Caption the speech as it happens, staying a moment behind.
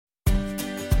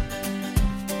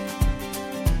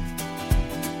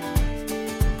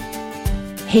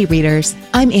Hey readers,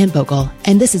 I'm Anne Bogle,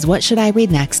 and this is What Should I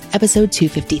Read Next, episode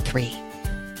 253.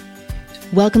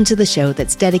 Welcome to the show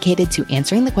that's dedicated to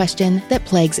answering the question that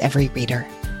plagues every reader.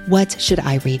 What should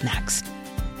I read next?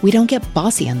 We don't get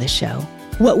bossy on this show.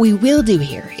 What we will do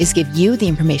here is give you the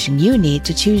information you need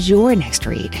to choose your next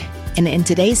read. And in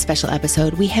today's special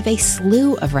episode, we have a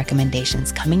slew of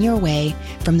recommendations coming your way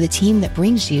from the team that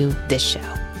brings you this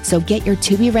show. So get your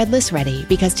to-be-read list ready,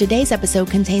 because today's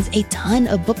episode contains a ton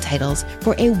of book titles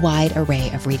for a wide array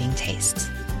of reading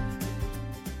tastes.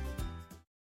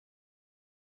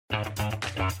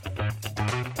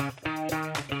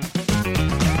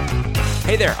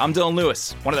 Hey there, I'm Dylan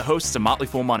Lewis, one of the hosts of Motley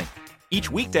Fool Money. Each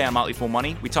weekday on Motley Fool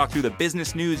Money, we talk through the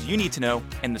business news you need to know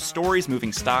and the stories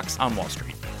moving stocks on Wall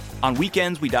Street. On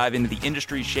weekends, we dive into the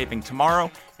industries shaping tomorrow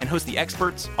and host the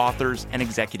experts, authors, and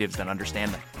executives that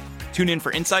understand them. Tune in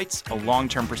for insights, a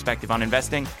long-term perspective on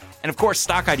investing, and of course,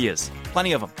 stock ideas.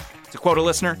 Plenty of them. To quote a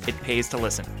listener, it pays to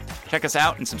listen. Check us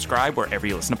out and subscribe wherever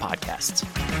you listen to podcasts.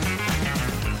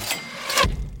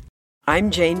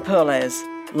 I'm Jane Perlez,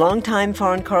 longtime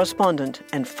foreign correspondent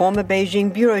and former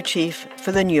Beijing bureau chief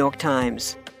for the New York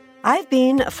Times. I've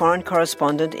been a foreign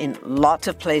correspondent in lots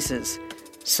of places: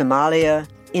 Somalia,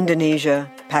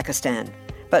 Indonesia, Pakistan,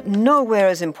 but nowhere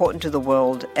as important to the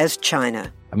world as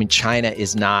China. I mean, China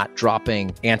is not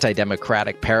dropping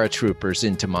anti-democratic paratroopers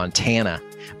into Montana.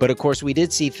 But of course, we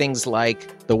did see things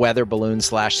like the weather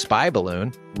balloon/spy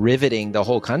balloon riveting the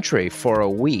whole country for a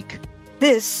week.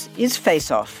 This is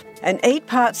Face Off, an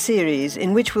 8-part series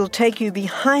in which we'll take you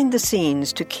behind the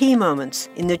scenes to key moments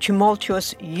in the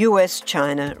tumultuous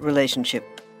U.S.-China relationship.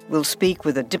 We'll speak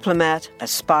with a diplomat, a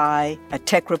spy, a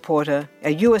tech reporter, a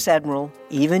U.S. admiral,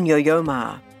 even Yo-Yo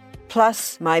Ma.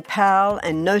 Plus, my pal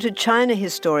and noted China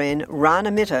historian Rana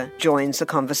Mitter joins the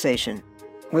conversation.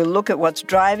 We'll look at what's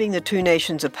driving the two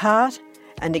nations apart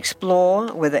and explore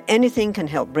whether anything can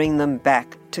help bring them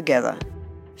back together.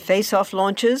 Face Off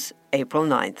launches April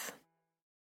 9th.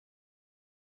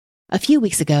 A few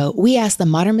weeks ago, we asked the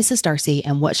Modern Mrs. Darcy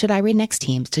and What Should I Read Next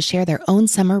teams to share their own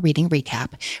summer reading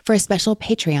recap for a special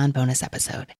Patreon bonus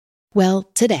episode. Well,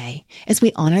 today, as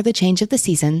we honor the change of the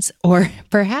seasons, or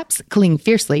perhaps cling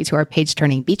fiercely to our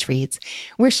page-turning beach reads,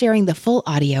 we're sharing the full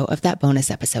audio of that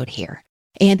bonus episode here.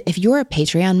 And if you're a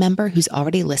Patreon member who's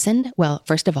already listened, well,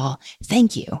 first of all,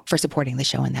 thank you for supporting the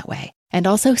show in that way. And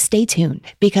also stay tuned,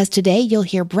 because today you'll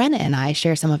hear Brenna and I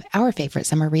share some of our favorite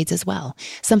summer reads as well,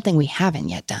 something we haven't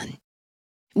yet done.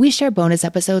 We share bonus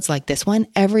episodes like this one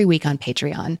every week on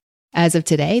Patreon. As of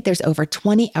today, there's over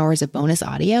 20 hours of bonus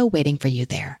audio waiting for you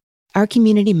there. Our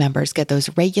community members get those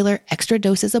regular extra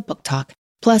doses of book talk,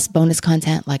 plus bonus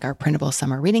content like our printable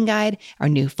summer reading guide, our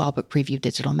new fall book preview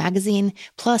digital magazine,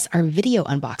 plus our video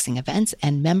unboxing events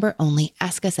and member-only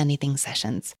Ask Us Anything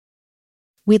sessions.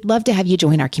 We'd love to have you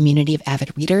join our community of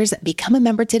avid readers. Become a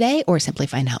member today or simply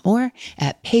find out more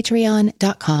at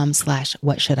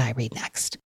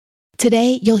patreon.com/whatshouldireadnext.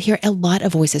 Today, you'll hear a lot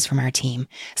of voices from our team,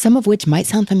 some of which might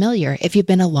sound familiar if you've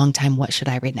been a longtime What Should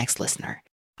I Read Next listener.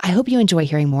 I hope you enjoy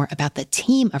hearing more about the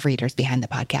team of readers behind the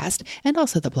podcast and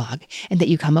also the blog, and that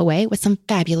you come away with some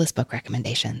fabulous book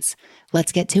recommendations.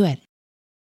 Let's get to it.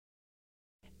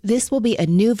 This will be a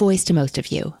new voice to most of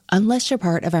you, unless you're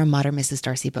part of our Modern Mrs.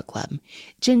 Darcy book club.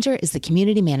 Ginger is the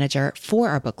community manager for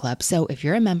our book club, so if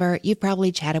you're a member, you've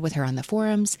probably chatted with her on the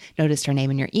forums, noticed her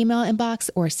name in your email inbox,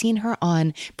 or seen her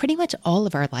on pretty much all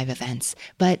of our live events,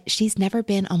 but she's never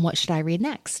been on What Should I Read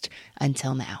Next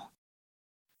until now.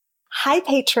 Hi,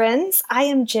 patrons. I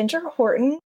am Ginger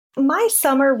Horton. My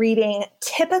summer reading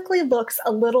typically looks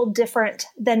a little different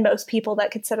than most people that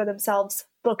consider themselves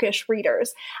bookish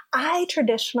readers. I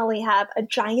traditionally have a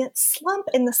giant slump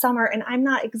in the summer, and I'm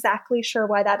not exactly sure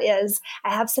why that is.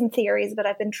 I have some theories, but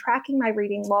I've been tracking my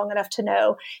reading long enough to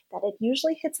know that it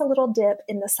usually hits a little dip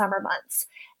in the summer months.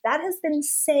 That has been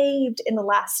saved in the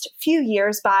last few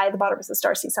years by the Modern Mrs.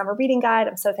 Darcy Summer Reading Guide.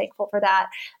 I'm so thankful for that.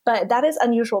 But that is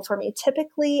unusual for me.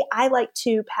 Typically, I like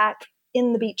to pack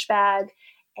in the beach bag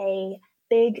a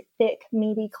big, thick,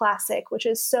 meaty classic, which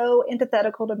is so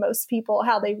antithetical to most people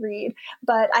how they read.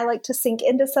 But I like to sink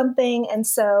into something. And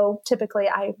so typically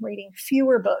I'm reading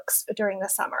fewer books during the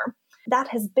summer. That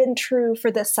has been true for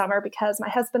this summer because my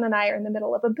husband and I are in the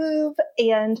middle of a move,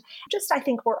 and I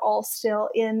think we're all still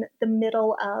in the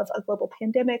middle of a global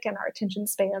pandemic and our attention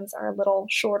spans are a little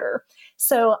shorter.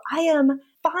 So I am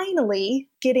finally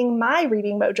getting my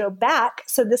reading mojo back.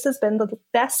 So this has been the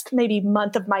best maybe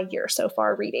month of my year so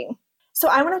far reading. So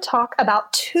I want to talk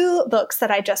about two books that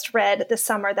I just read this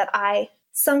summer that I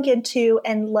sunk into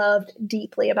and loved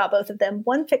deeply about both of them,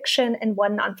 one fiction and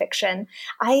one nonfiction.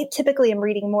 I typically am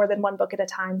reading more than one book at a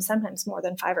time, sometimes more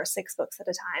than 5 or 6 books at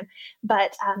a time.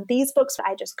 But these books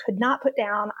I just could not put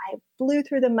down. I blew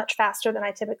through them much faster than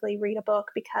I typically read a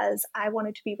book because I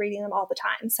wanted to be reading them all the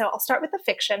time. So I'll start with the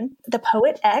fiction, The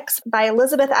Poet X by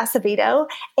Elizabeth Acevedo.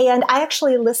 And I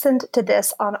actually listened to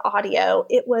this on audio.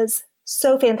 It was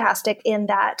so fantastic in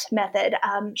that method.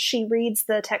 She reads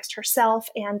the text herself,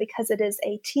 and because it is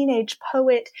a teenage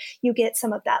poet, you get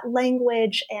some of that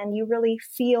language and you really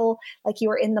feel like you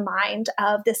are in the mind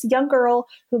of this young girl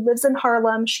who lives in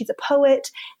Harlem. She's a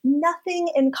poet, nothing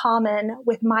in common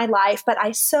with my life, but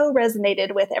I so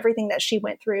resonated with everything that she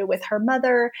went through with her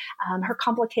mother, her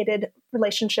complicated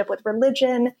relationship with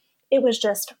religion. It was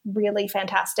just really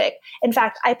fantastic. In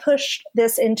fact, I pushed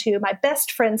this into my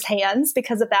best friend's hands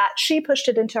because of that. She pushed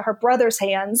it into her brother's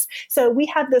hands. So we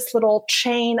have this little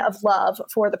chain of love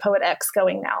for The Poet X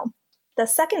going now. The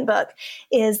second book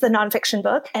is the nonfiction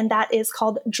book, and that is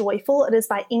called Joyful. It is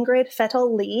by Ingrid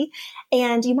Fetell-Lee.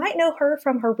 And you might know her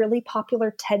from her really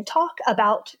popular TED Talk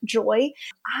about joy.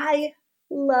 I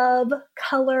love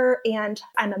color and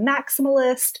I'm a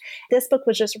maximalist. This book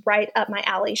was just right up my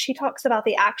alley. She talks about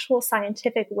the actual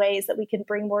scientific ways that we can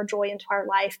bring more joy into our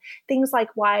life. Things like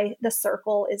why the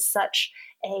circle is such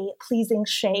a pleasing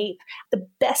shape. The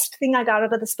best thing I got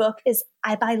out of this book is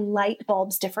I buy light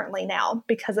bulbs differently now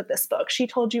because of this book. She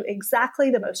told you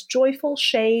exactly the most joyful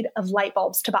shade of light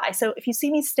bulbs to buy. So if you see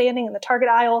me standing in the Target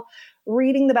aisle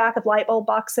reading the back of light bulb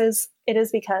boxes, it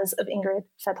is because of Ingrid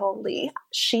Fetell-Lee.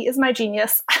 She is my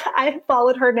genius. I have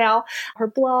followed her now. Her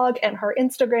blog and her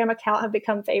Instagram account have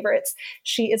become favorites.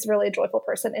 She is really a joyful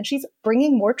person, and she's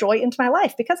bringing more joy into my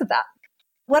life because of that.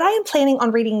 What I am planning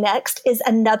on reading next is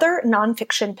another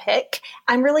nonfiction pick.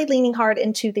 I'm really leaning hard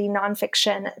into the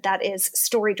nonfiction that is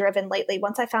story-driven lately.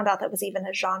 Once I found out that was even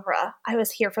a genre, I was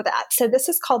here for that. So this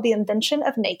is called The Invention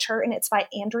of Nature, and it's by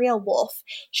Andrea Wolf.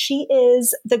 She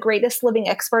is the greatest living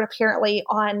expert, apparently,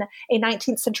 on a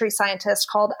 19th century scientist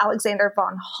called Alexander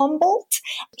von Humboldt.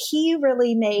 He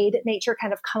really made nature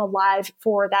kind of come alive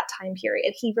for that time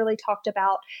period. He really talked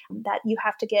about that you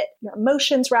have to get your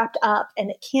emotions wrapped up,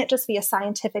 and it can't just be a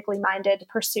scientifically minded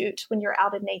pursuit when you're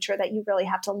out in nature, that you really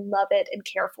have to love it and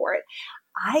care for it.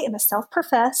 I am a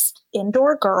self-professed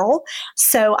indoor girl,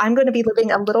 so I'm going to be living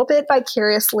a little bit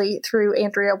vicariously through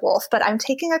Andrea Wolf, but I'm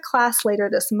taking a class later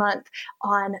this month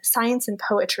on science and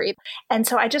poetry. And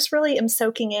so I just really am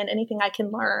soaking in anything I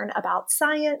can learn about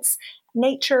science,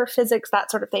 nature, physics, that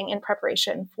sort of thing in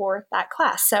preparation for that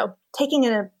class. So taking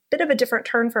a bit of a different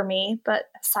turn for me, but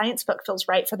a science book feels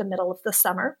right for the middle of the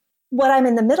summer. What I'm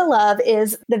in the middle of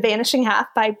is The Vanishing Half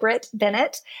by Brit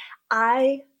Bennett.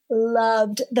 I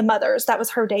loved The Mothers. That was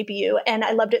her debut, and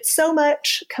I loved it so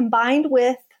much, combined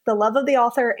with the love of the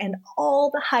author and all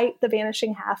the hype The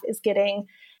Vanishing Half is getting.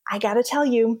 I gotta tell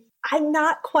you, I'm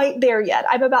not quite there yet.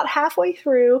 I'm about halfway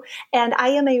through, and I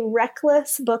am a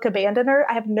reckless book abandoner.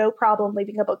 I have no problem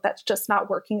leaving a book that's just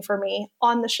not working for me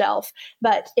on the shelf.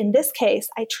 But in this case,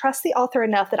 I trust the author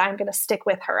enough that I'm going to stick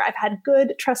with her. I've had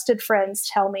good, trusted friends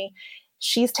tell me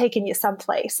she's taken you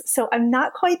someplace. So I'm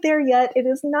not quite there yet. It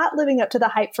is not living up to the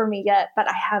hype for me yet, but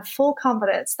I have full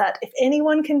confidence that if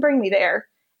anyone can bring me there,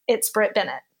 it's Brit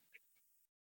Bennett.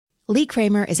 Lee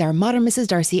Kramer is our Modern Mrs.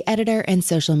 Darcy editor and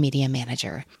social media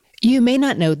manager. You may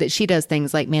not know that she does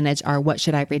things like manage our What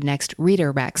Should I Read Next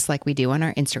reader recs like we do on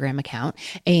our Instagram account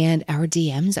and our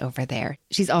DMs over there.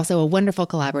 She's also a wonderful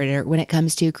collaborator when it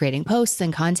comes to creating posts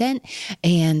and content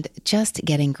and just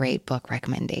getting great book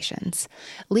recommendations.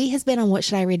 Lee has been on What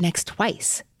Should I Read Next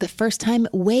twice. The first time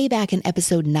way back in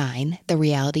episode 9, The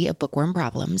Reality of Bookworm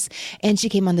Problems, and she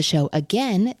came on the show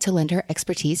again to lend her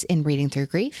expertise in reading through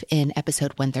grief in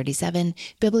episode 137,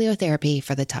 Bibliotherapy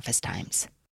for the Toughest Times.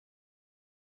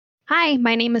 Hi,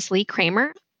 my name is Lee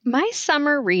Kramer. My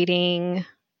summer reading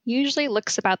usually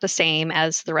looks about the same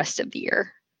as the rest of the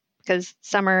year because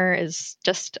summer is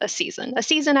just a season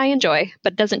I enjoy,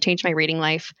 but doesn't change my reading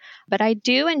life. But I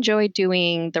do enjoy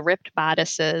doing the Ripped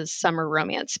Bodices Summer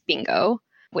Romance Bingo,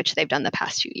 which they've done the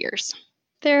past few years.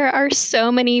 There are so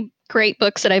many great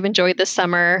books that I've enjoyed this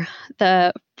summer.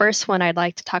 The first one I'd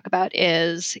like to talk about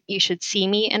is You Should See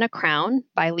Me in a Crown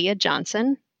by Leah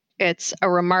Johnson. It's a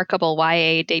remarkable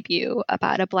YA debut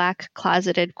about a Black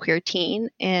closeted queer teen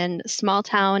in small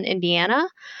town Indiana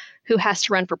who has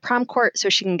to run for prom court so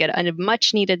she can get a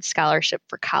much needed scholarship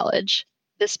for college.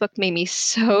 This book made me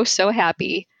so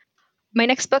happy. My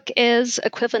next book is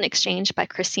Equivalent Exchange by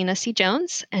Christina C.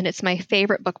 Jones, and it's my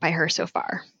favorite book by her so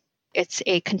far. It's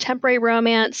a contemporary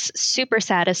romance, super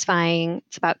satisfying.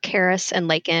 It's about Karis and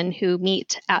Laken who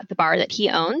meet at the bar that he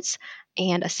owns.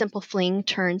 and a simple fling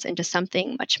turns into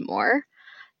something much more.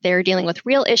 They're dealing with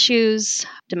real issues,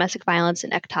 domestic violence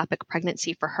and ectopic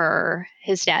pregnancy for her.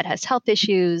 His dad has health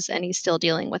issues, and he's still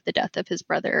dealing with the death of his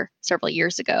brother several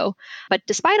years ago. But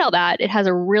despite all that, it has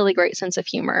a really great sense of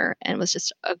humor and was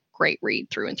just a great read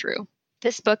through and through.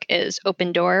 This book is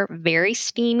Open Door, very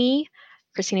steamy.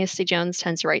 Christina C. Jones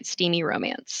tends to write steamy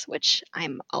romance, which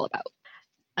I'm all about.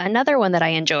 Another one that I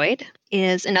enjoyed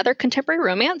is another contemporary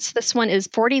romance. This one is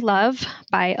 40 Love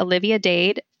by Olivia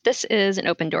Dade. This is an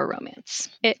open door romance.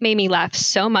 It made me laugh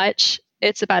so much.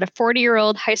 It's about a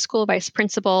 40-year-old high school vice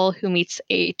principal who meets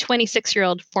a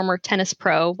 26-year-old former tennis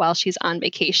pro while she's on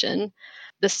vacation.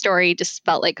 The story just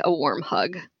felt like a warm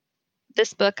hug.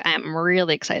 This book I'm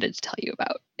really excited to tell you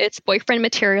about. It's Boyfriend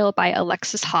Material by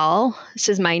Alexis Hall. This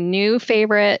is my new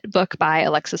favorite book by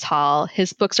Alexis Hall.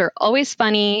 His books are always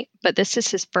funny, but this is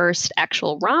his first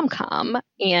actual rom-com,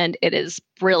 and it is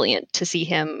brilliant to see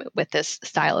him with this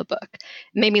style of book. It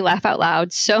made me laugh out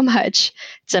loud so much.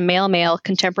 It's a male-male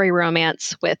contemporary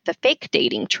romance with the fake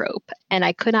dating trope, and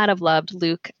I could not have loved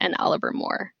Luke and Oliver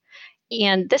more.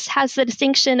 And this has the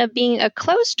distinction of being a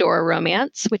closed-door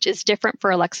romance, which is different for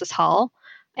Alexis Hall.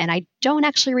 And I don't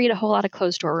actually read a whole lot of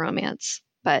closed-door romance,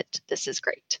 but this is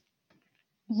great.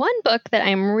 One book that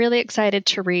I'm really excited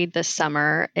to read this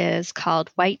summer is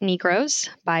called White Negroes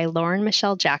by Lauren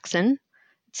Michelle Jackson.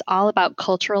 It's all about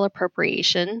cultural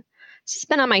appropriation. It's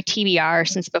been on my TBR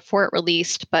since before it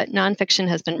released, but nonfiction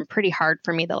has been pretty hard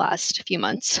for me the last few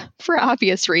months for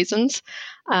obvious reasons.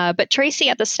 But Tracy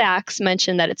at the Stacks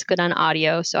mentioned that it's good on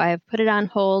audio, so I have put it on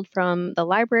hold from the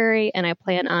library, and I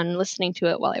plan on listening to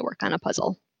it while I work on a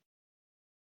puzzle.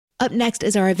 Up next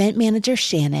is our event manager,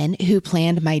 Shannon, who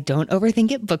planned my Don't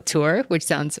Overthink It book tour, which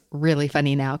sounds really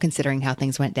funny now considering how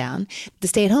things went down, the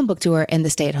stay-at-home book tour and the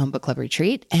stay-at-home book club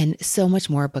retreat, and so much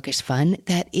more bookish fun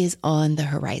that is on the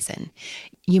horizon.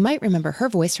 You might remember her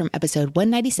voice from episode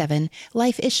 197,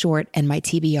 Life is Short and My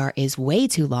TBR is Way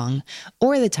Too Long,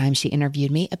 or the time she interviewed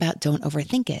me about Don't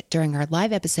Overthink It during our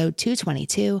live episode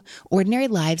 222, Ordinary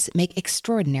Lives Make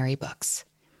Extraordinary Books.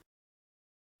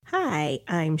 Hi,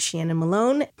 I'm Shannon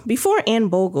Malone. Before Anne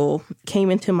Bogle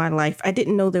came into my life, I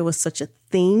didn't know there was such a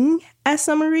thing as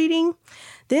summer reading.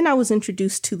 Then I was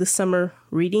introduced to the summer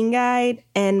reading guide,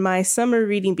 and my summer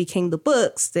reading became the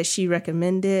books that she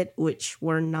recommended, which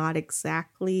were not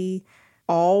exactly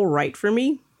all right for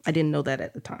me. I didn't know that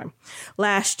at the time.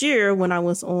 Last year, when I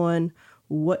was on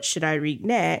What Should I Read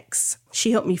Next,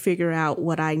 she helped me figure out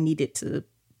what I needed to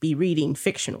be reading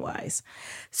fiction-wise.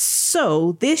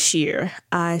 So this year,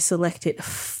 I selected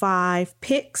 5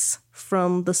 picks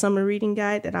from the summer reading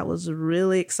guide that I was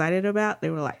really excited about. They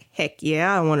were like, heck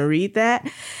yeah, I want to read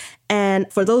that.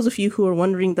 And for those of you who are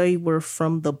wondering, they were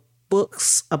from the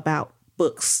Books About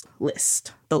Books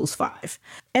list, those 5.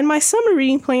 And my summer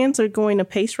reading plans are going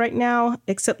apace right now,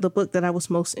 except the book that I was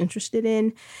most interested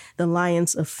in, The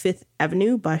Lions of Fifth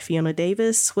Avenue by Fiona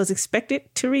Davis, was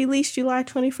expected to release July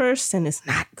 21st and is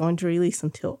not going to release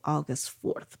until August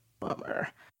 4th. Bummer.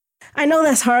 I know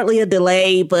that's hardly a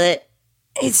delay, but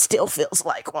it still feels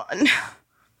like one.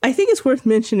 I think it's worth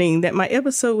mentioning that my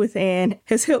episode with Anne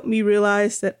has helped me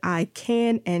realize that I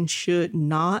can and should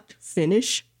not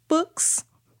finish books.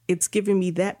 It's given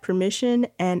me that permission,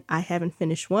 and I haven't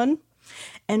finished one,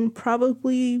 and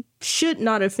probably should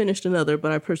not have finished another,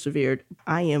 but I persevered.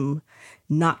 I am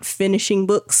not finishing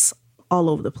books all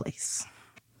over the place.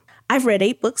 I've read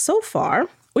 8 books so far,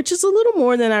 which is a little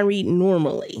more than I read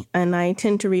normally, and I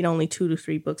tend to read only 2 to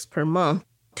 3 books per month.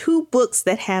 2 books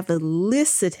that have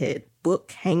elicited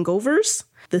book hangovers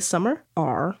this summer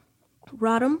are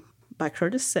Rodham by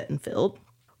Curtis Sittenfeld,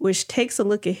 which takes a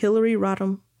look at Hillary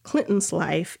Rodham Clinton's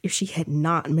life if she had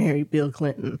not married Bill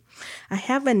Clinton. I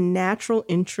have a natural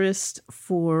interest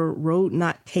for Road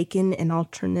Not Taken and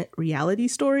alternate reality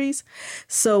stories.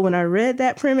 So when I read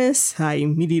that premise, I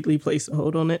immediately placed a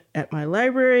hold on it at my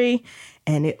library,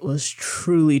 and it was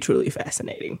truly, truly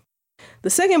fascinating. The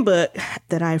second book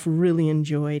that I've really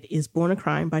enjoyed is Born a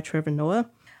Crime by Trevor Noah.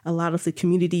 A lot of the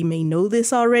community may know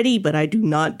this already, but I do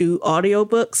not do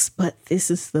audiobooks. But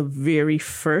this is the very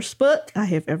first book I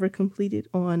have ever completed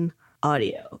on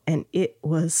audio, and it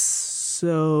was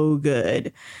so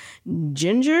good.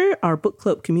 Ginger, our book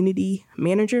club community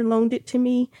manager, loaned it to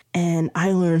me, and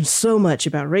I learned so much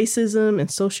about racism and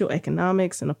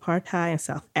socioeconomics and apartheid in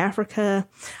South Africa.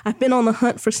 I've been on the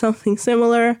hunt for something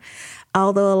similar,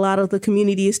 although a lot of the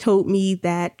community has told me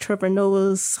that Trevor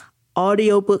Noah's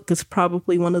audiobook is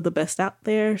probably one of the best out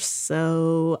there,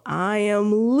 so I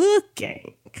am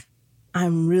looking.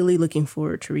 I'm really looking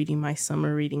forward to reading my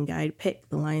summer reading guide pick,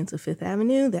 The Lions of Fifth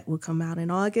Avenue, that will come out in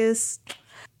August.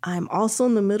 I'm also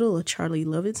in the middle of Charlie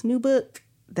Lovett's new book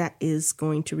that is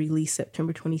going to release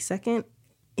September 22nd,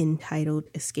 entitled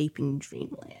Escaping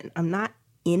Dreamland. I'm not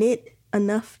in it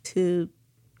enough to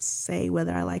say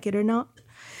whether I like it or not,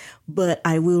 but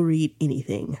I will read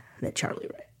anything that Charlie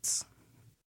writes.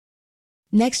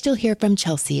 Next, you'll hear from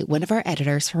Chelsea, one of our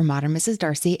editors for Modern Mrs.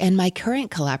 Darcy and my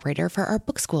current collaborator for our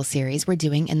book school series we're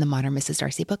doing in the Modern Mrs.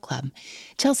 Darcy book club.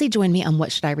 Chelsea joined me on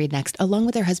What Should I Read Next, along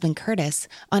with her husband Curtis,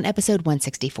 on episode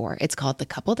 164. It's called The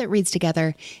Couple That Reads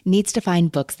Together Needs to Find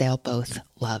Books They'll Both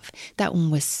Love. That one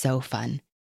was so fun.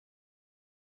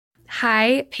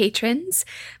 Hi, patrons.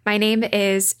 My name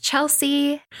is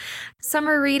Chelsea.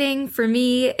 Summer reading for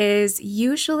me is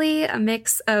usually a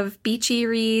mix of beachy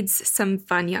reads, some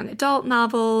fun young adult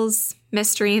novels,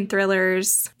 mystery and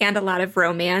thrillers, and a lot of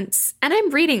romance. And I'm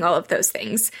reading all of those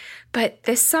things. But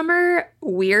this summer,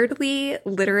 weirdly,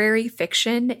 literary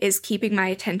fiction is keeping my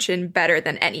attention better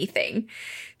than anything.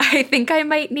 I think I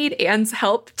might need Anne's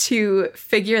help to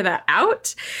figure that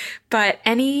out, but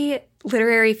any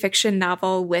literary fiction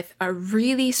novel with a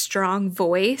really strong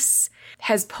voice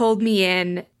has pulled me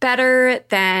in better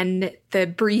than the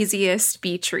breeziest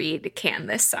beach read can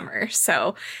this summer.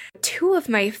 So 2 of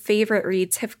my favorite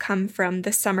reads have come from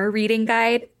the summer reading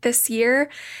guide this year.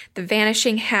 The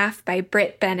Vanishing Half by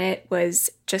Britt Bennett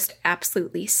was just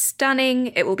absolutely stunning.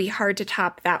 It will be hard to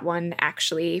top that one,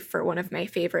 actually, for one of my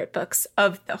favorite books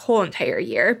of the whole entire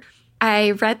year.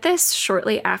 I read this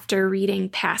shortly after reading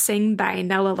Passing by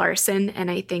Nella Larson,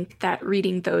 and I think that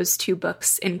reading those 2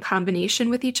 books in combination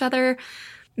with each other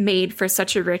made for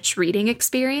such a rich reading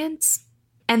experience.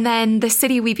 And then The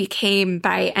City We Became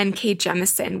by N.K.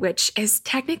 Jemisin, which is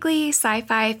technically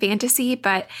sci-fi fantasy,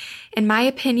 but in my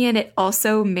opinion, it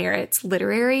also merits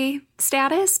literary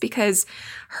status because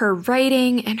her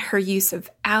writing and her use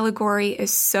of allegory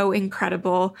is so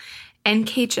incredible.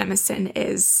 N.K. Jemisin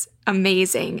is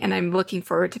amazing, and I'm looking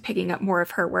forward to picking up more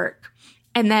of her work.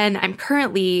 And then I'm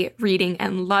currently reading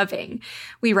and loving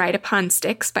We Ride Upon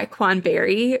Sticks by Quan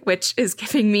Berry, which is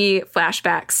giving me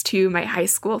flashbacks to my high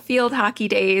school field hockey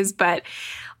days, but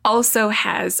also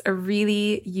has a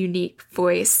really unique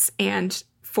voice and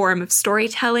form of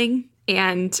storytelling.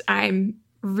 And I'm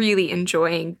really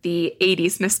enjoying the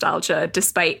 80s nostalgia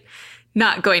despite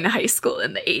not going to high school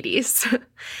in the 80s.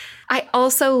 I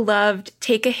also loved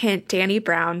Take a Hint, Danny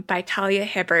Brown by Talia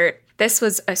Hibbert. This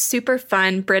was a super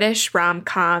fun British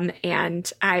rom-com, and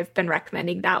I've been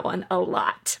recommending that one a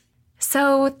lot.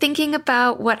 So thinking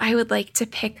about what I would like to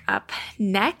pick up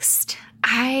next,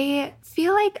 I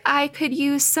feel like I could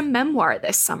use some memoir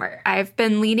this summer. I've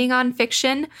been leaning on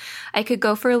fiction. I could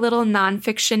go for a little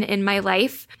nonfiction in my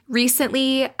life.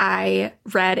 Recently, I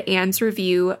read Anne's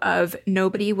review of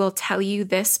Nobody Will Tell You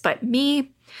This But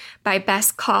Me by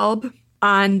Bess Kalb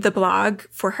on the blog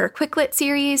for her Quicklit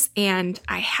series, and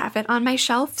I have it on my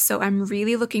shelf, so I'm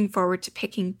really looking forward to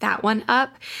picking that one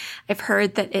up. I've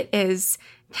heard that it is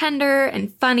tender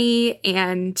and funny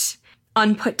and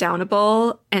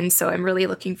unputdownable, and so I'm really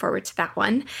looking forward to that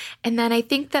one. And then I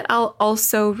think that I'll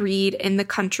also read In the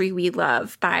Country We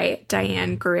Love by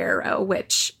Diane Guerrero,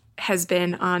 which has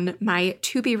been on my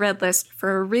to-be-read list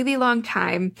for a really long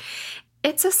time.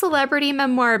 It's a celebrity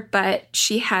memoir, but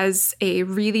she has a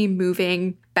really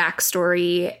moving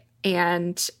backstory,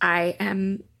 and I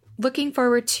am looking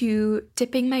forward to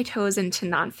dipping my toes into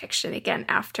nonfiction again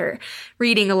after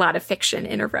reading a lot of fiction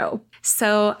in a row.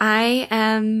 So I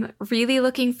am really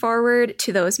looking forward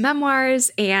to those memoirs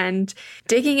and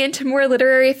digging into more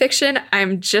literary fiction.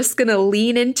 I'm just going to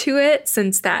lean into it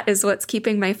since that is what's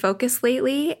keeping my focus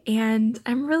lately, and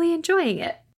I'm really enjoying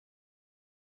it.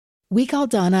 We call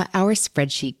Donna our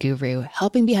spreadsheet guru,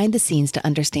 helping behind the scenes to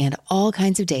understand all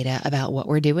kinds of data about what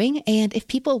we're doing and if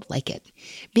people like it.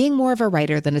 Being more of a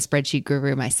writer than a spreadsheet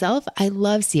guru myself, I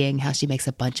love seeing how she makes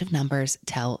a bunch of numbers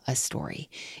tell a story.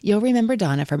 You'll remember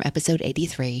Donna from episode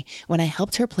 83 when I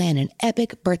helped her plan an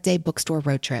epic birthday bookstore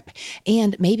road trip,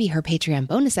 and maybe her Patreon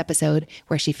bonus episode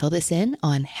where she filled us in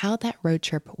on how that road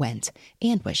trip went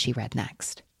and what she read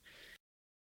next.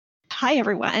 Hi,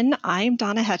 everyone. I'm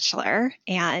Donna Hetchler,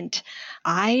 and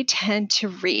I tend to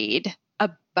read a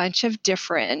bunch of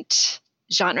different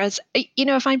genres. You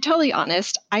know, if I'm totally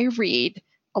honest, I read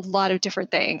a lot of different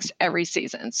things every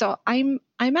season. So I'm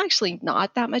actually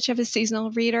not that much of a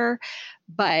seasonal reader,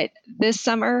 but this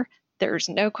summer, there's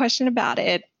no question about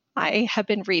it. I have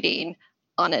been reading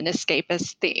on an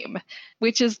escapist theme,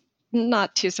 which is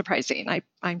not too surprising.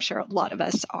 I'm sure a lot of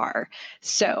us are.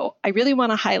 So I really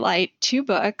want to highlight 2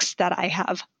 books that I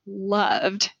have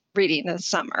loved reading this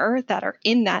summer that are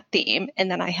in that theme. And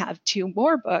then I have 2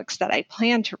 more books that I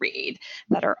plan to read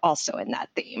that are also in that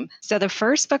theme. So the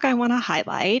first book I want to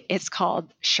highlight is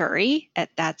called Shuri.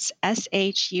 That's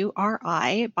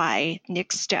Shuri by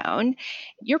Nick Stone.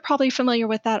 You're probably familiar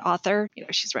with that author.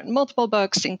 She's written multiple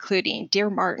books, including Dear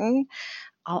Martin.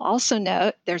 I'll also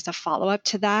note there's a follow-up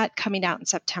to that coming out in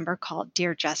September called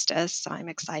Dear Justice. So I'm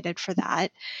excited for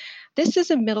that. This is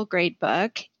a middle grade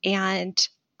book, and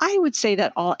I would say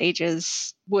that all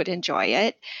ages would enjoy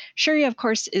it. Shuri, of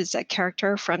course, is a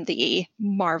character from the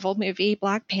Marvel movie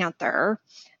Black Panther.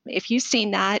 If you've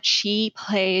seen that, she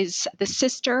plays the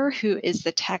sister who is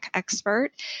the tech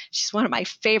expert. She's one of my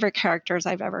favorite characters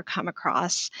I've ever come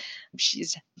across.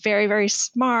 She's very, very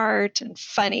smart and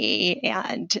funny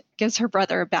and gives her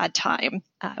brother a bad time,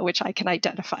 which I can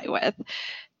identify with.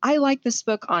 I like this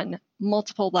book on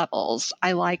multiple levels.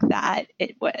 I like that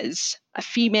it was a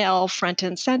female front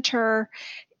and center.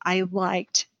 I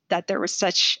liked that there was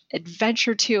such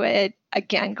adventure to it.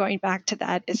 Again, going back to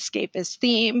that escapist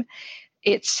theme.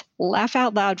 It's laugh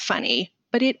out loud funny,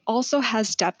 but it also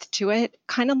has depth to it,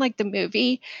 kind of like the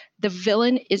movie. The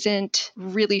villain isn't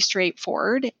really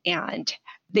straightforward, and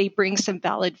they bring some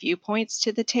valid viewpoints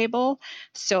to the table.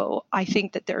 So I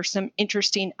think that there are some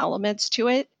interesting elements to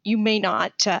it you may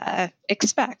not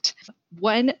expect.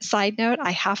 One side note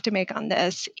I have to make on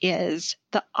this is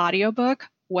the audiobook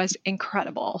was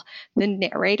incredible. The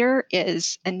narrator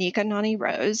is Anika Noni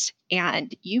Rose,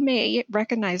 and you may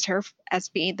recognize her as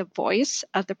being the voice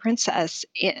of the princess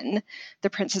in the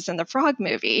Princess and the Frog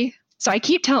movie. So I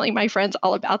keep telling my friends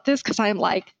all about this because I'm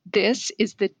like, this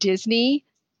is the Disney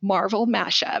Marvel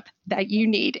mashup that you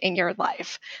need in your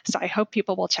life. So I hope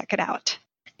people will check it out.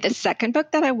 The second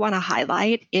book that I want to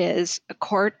highlight is A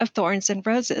Court of Thorns and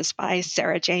Roses by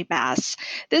Sarah J. Maas.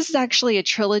 This is actually a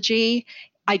trilogy.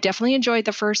 I definitely enjoyed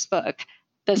the first book.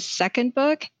 The second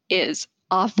book is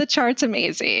off the charts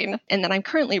amazing. And then I'm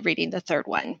currently reading the third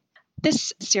one.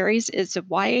 This series is a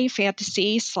YA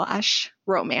fantasy /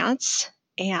 romance.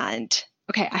 And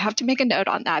okay, I have to make a note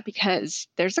on that because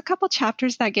there's a couple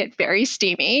chapters that get very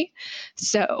steamy.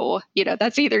 So,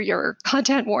 that's either your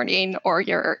content warning or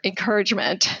your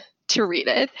encouragement to read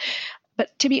it.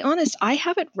 But to be honest, I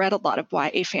haven't read a lot of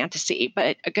YA fantasy,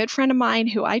 but a good friend of mine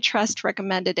who I trust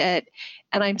recommended it.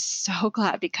 And I'm so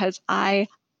glad because I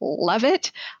love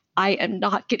it. I am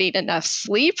not getting enough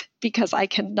sleep because I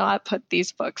cannot put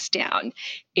these books down.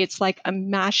 It's like a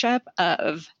mashup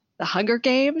of The Hunger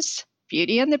Games,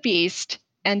 Beauty and the Beast,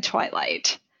 and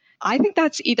Twilight. I think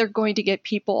that's either going to get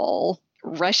people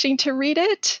rushing to read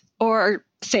it or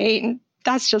saying,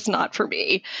 that's just not for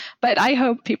me. But I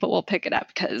hope people will pick it up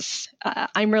because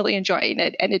I'm really enjoying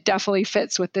it, and it definitely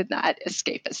fits within that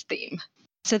escapist theme.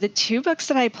 So the 2 books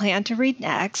that I plan to read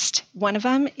next, one of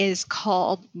them is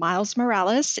called Miles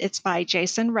Morales. It's by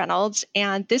Jason Reynolds,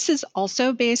 and this is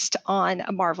also based on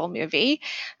a Marvel movie.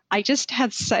 I just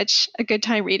had such a good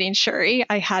time reading Shuri,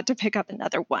 I had to pick up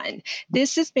another one.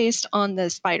 This is based on the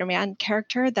Spider-Man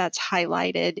character that's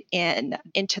highlighted in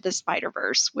Into the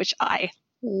Spider-Verse, which I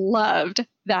loved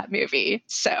that movie.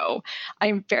 So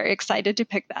I'm very excited to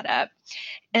pick that up.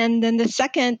 And then the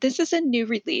second, this is a new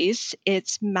release.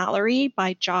 It's Mallory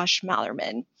by Josh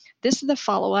Malerman. This is the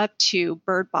follow-up to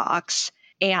Bird Box.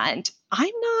 And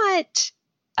I'm not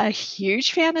a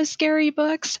huge fan of scary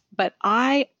books, but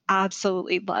I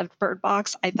absolutely loved Bird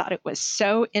Box. I thought it was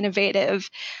so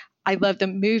innovative. I love the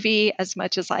movie as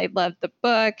much as I love the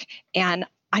book. And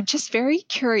I'm just very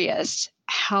curious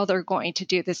how they're going to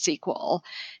do the sequel.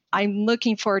 I'm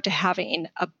looking forward to having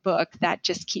a book that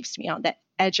just keeps me on the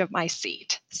edge of my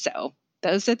seat. So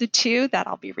those are the 2 that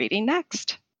I'll be reading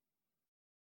next.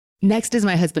 Next is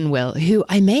my husband, Will, who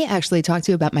I may actually talk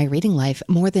to about my reading life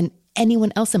more than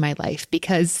anyone else in my life,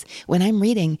 because when I'm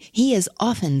reading, he is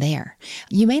often there.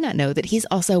 You may not know that he's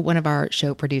also one of our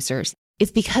show producers.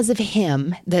 It's because of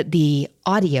him that the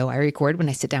audio I record when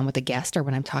I sit down with a guest or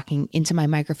when I'm talking into my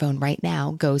microphone right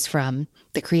now goes from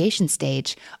the creation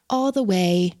stage all the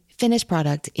way finished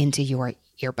product into your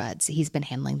earbuds. He's been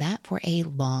handling that for a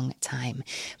long time.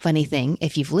 Funny thing,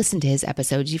 if you've listened to his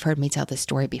episodes, you've heard me tell this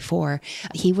story before.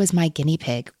 He was my guinea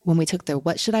pig when we took the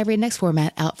What Should I Read Next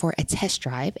format out for a test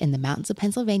drive in the mountains of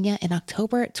Pennsylvania in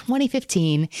October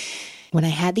 2015. When I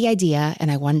had the idea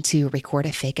and I wanted to record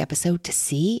a fake episode to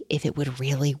see if it would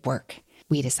really work,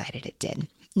 we decided it did.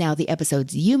 Now, the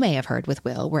episodes you may have heard with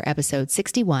Will were episode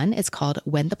 61. It's called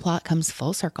When the Plot Comes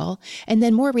Full Circle. And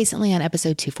then more recently on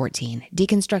episode 214,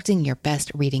 Deconstructing Your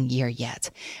Best Reading Year Yet.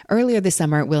 Earlier this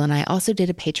summer, Will and I also did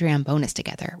a Patreon bonus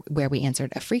together where we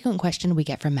answered a frequent question we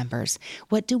get from members.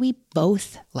 What do we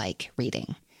both like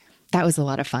reading? That was a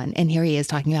lot of fun. And here he is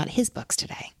talking about his books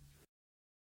today.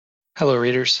 Hello,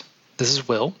 readers. This is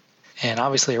Will. And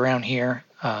obviously around here,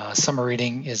 summer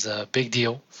reading is a big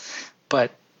deal.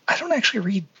 But I don't actually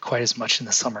read quite as much in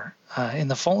the summer. In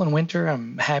the fall and winter,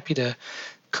 I'm happy to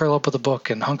curl up with a book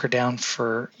and hunker down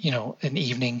for, an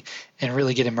evening and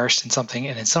really get immersed in something.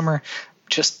 And in summer,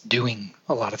 just doing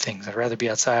a lot of things. I'd rather be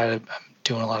outside. I'm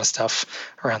doing a lot of stuff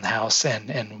around the house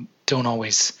and don't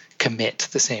always commit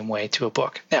the same way to a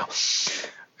book. Now,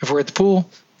 if we're at the pool,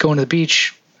 going to the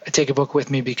beach, I take a book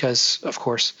with me because, of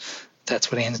course,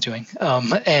 that's what Anne's doing.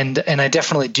 And I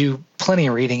definitely do plenty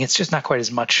of reading. It's just not quite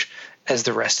as much as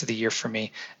the rest of the year for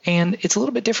me. And it's a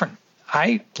little bit different.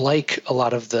 I like a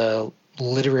lot of the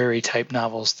literary type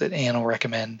novels that Anne will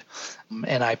recommend,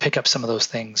 and I pick up some of those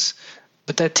things.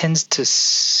 But that tends to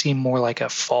seem more like a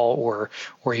fall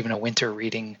or even a winter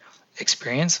reading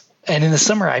experience. And in the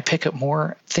summer, I pick up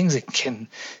more things that can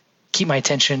keep my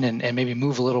attention and maybe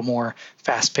move a little more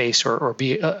fast-paced or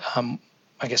be,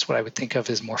 I guess what I would think of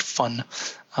as more fun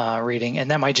reading.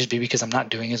 And that might just be because I'm not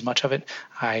doing as much of it.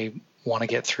 I want to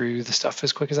get through the stuff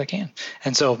as quick as I can.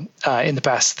 And so in the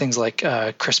past, things like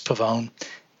Chris Pavone, a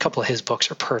couple of his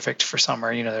books are perfect for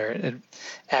summer. They're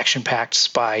action-packed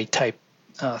spy-type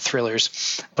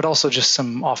thrillers, but also just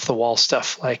some off-the-wall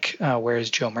stuff like Where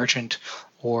is Joe Merchant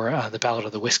or The Ballad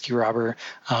of the Whiskey Robber.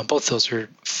 Both those are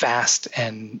fast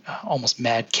and almost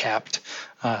madcapped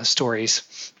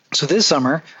stories. So this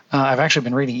summer, I've actually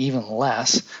been reading even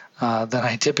less than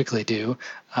I typically do,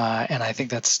 and I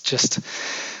think that's just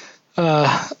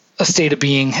a state of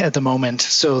being at the moment.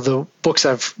 So the books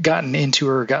I've gotten into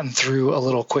or gotten through a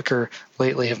little quicker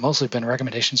lately have mostly been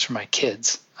recommendations from my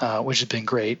kids, which has been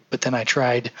great. But then I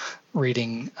tried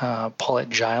reading Paulette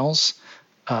Giles'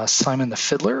 Simon the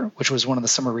Fiddler, which was one of the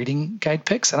summer reading guide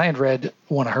picks. And I had read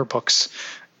one of her books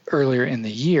earlier in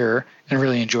the year and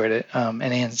really enjoyed it. And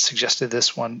Anne suggested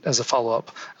this one as a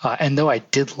follow-up. And though I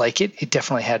did like it, it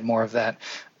definitely had more of that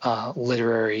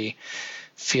literary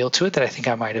feel to it that I think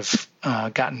I might have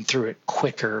gotten through it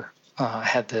quicker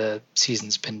had the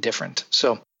seasons been different.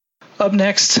 So up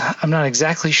next, I'm not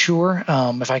exactly sure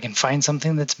if I can find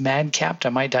something that's madcapped. I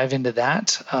might dive into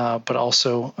that, but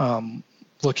also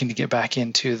looking to get back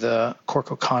into the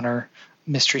Cork O'Connor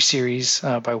mystery series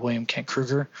by William Kent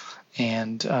Kruger.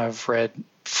 And I've read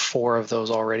 4 of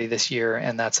those already this year,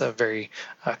 and that's a very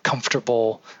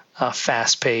comfortable,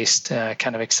 fast-paced,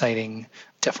 kind of exciting,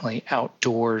 definitely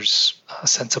outdoors,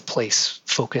 sense of place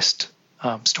focused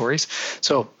stories.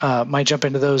 So might jump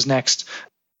into those next.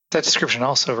 That description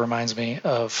also reminds me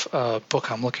of a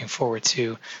book I'm looking forward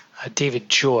to. David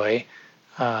Joy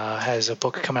has a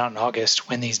book come out in August,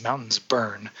 When These Mountains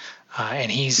Burn.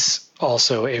 And he's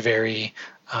also a very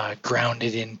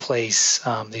grounded in place.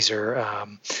 These are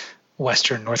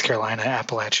Western North Carolina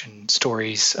Appalachian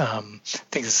stories. I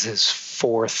think this is his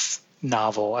 4th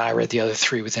novel. I read the other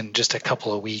 3 within just a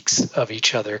couple of weeks of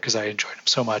each other because I enjoyed them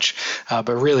so much.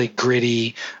 But really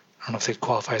gritty. I don't know if they'd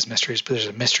qualify as mysteries, but there's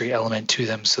a mystery element to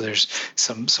them. So there's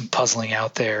some puzzling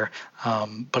out there,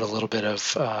 but a little bit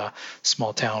of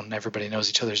small town. Everybody knows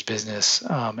each other's business,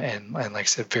 and like I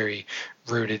said, very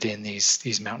rooted in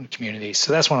these mountain communities.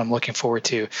 So that's what I'm looking forward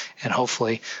to, and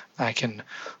hopefully I can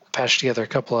patch together a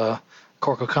couple of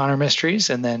Cork O'Connor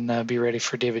mysteries and then be ready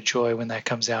for David Joy when that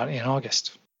comes out in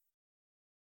August.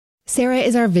 Sarah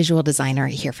is our visual designer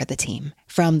here for the team.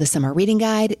 From the summer reading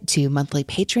guide to monthly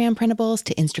Patreon printables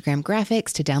to Instagram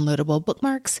graphics to downloadable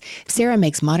bookmarks, Sarah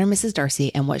makes Modern Mrs.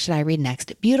 Darcy and What Should I Read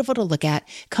Next beautiful to look at,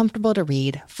 comfortable to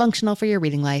read, functional for your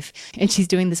reading life, and she's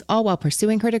doing this all while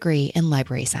pursuing her degree in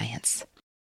library science.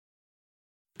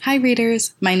 Hi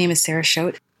readers, my name is Sarah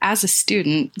Schote. As a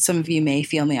student, some of you may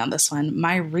feel me on this one,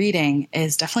 my reading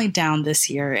is definitely down this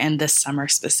year and this summer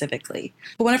specifically.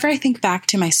 But whenever I think back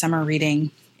to my summer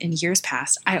reading in years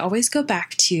past, I always go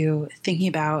back to thinking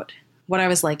about what I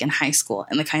was like in high school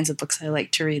and the kinds of books I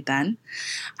liked to read then.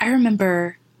 I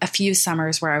remember a few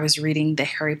summers where I was reading the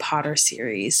Harry Potter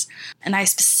series, and I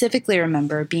specifically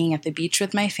remember being at the beach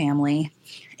with my family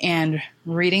and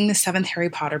reading the 7th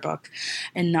Harry Potter book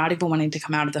and not even wanting to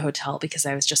come out of the hotel because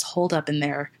I was just holed up in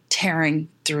there tearing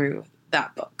through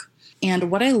that book. And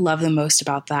what I love the most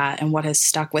about that and what has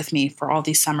stuck with me for all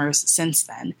these summers since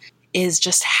then is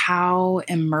just how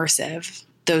immersive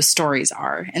those stories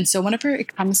are. And so whenever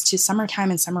it comes to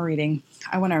summertime and summer reading,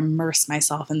 I want to immerse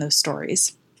myself in those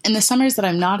stories. In the summers that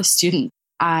I'm not a student,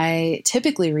 I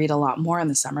typically read a lot more in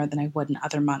the summer than I would in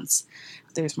other months.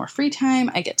 There's more free time.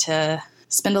 I get to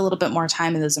spend a little bit more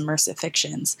time in those immersive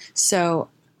fictions. So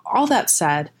all that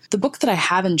said, the book that I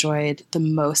have enjoyed the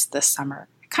most this summer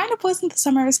kind of wasn't the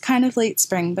summer, it was kind of late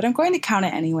spring, but I'm going to count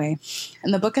it anyway.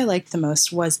 And the book I liked the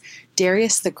most was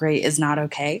Darius the Great is Not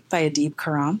Okay by Adib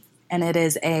Khorram. And it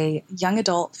is a young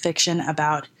adult fiction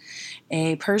about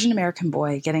a Persian American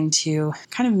boy getting to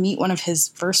kind of meet one of his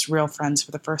first real friends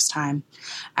for the first time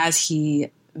as he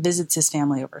visits his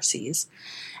family overseas.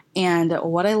 And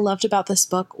what I loved about this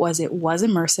book was it was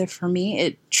immersive for me.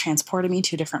 It transported me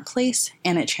to a different place,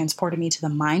 and it transported me to the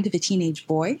mind of a teenage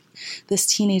boy. This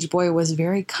teenage boy was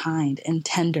very kind and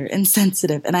tender and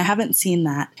sensitive, and I haven't seen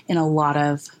that in a lot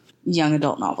of young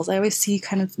adult novels. I always see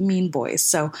kind of mean boys,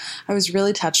 so I was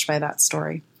really touched by that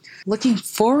story. Looking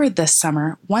forward this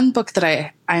summer, one book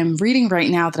that I'm reading right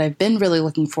now that I've been really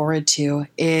looking forward to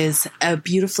is A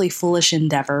Beautifully Foolish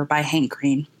Endeavor by Hank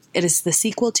Green. It is the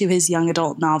sequel to his young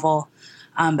adult novel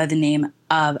by the name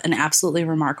of An Absolutely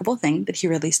Remarkable Thing that he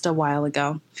released a while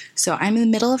ago. So I'm in the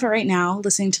middle of it right now,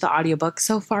 listening to the audiobook.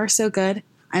 So far, so good.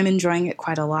 I'm enjoying it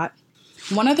quite a lot.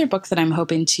 One other book that I'm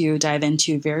hoping to dive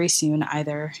into very soon,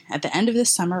 either at the end of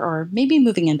this summer or maybe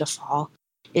moving into fall,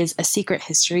 is A Secret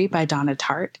History by Donna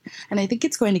Tartt. And I think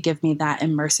it's going to give me that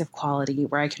immersive quality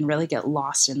where I can really get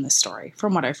lost in the story,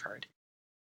 from what I've heard.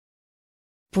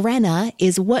 Brenna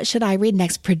is What Should I Read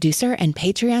Next producer and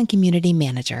Patreon community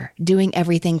manager, doing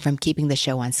everything from keeping the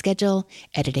show on schedule,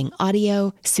 editing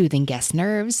audio, soothing guest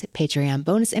nerves, Patreon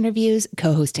bonus interviews,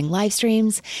 co-hosting live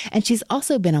streams, and she's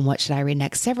also been on What Should I Read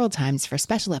Next several times for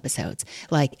special episodes,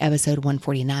 like episode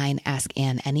 149, Ask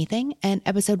Anne Anything, and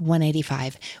episode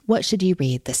 185, What Should You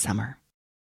Read This Summer?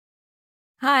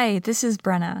 Hi, this is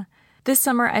Brenna. This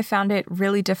summer, I found it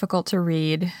really difficult to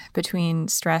read between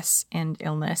stress and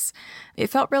illness. It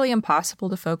felt really impossible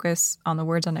to focus on the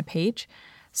words on a page,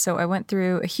 so I went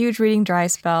through a huge reading dry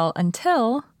spell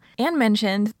until Anne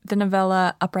mentioned the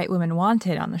novella Upright Women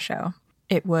Wanted on the show.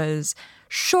 It was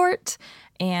short,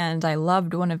 and I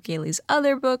loved one of Gailey's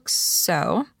other books,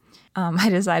 so I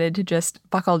decided to just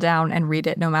buckle down and read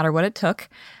it no matter what it took.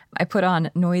 I put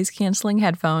on noise-canceling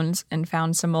headphones and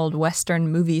found some old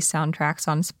Western movie soundtracks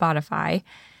on Spotify,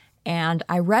 and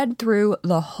I read through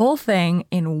the whole thing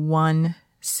in one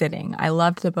sitting. I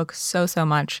loved the book so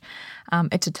much.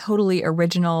 It's a totally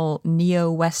original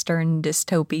neo-Western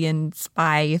dystopian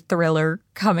spy thriller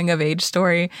coming-of-age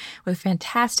story with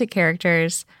fantastic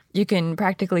characters. You can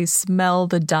practically smell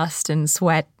the dust and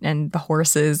sweat and the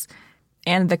horses.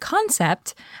 And the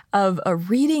concept of a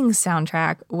reading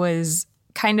soundtrack was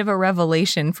kind of a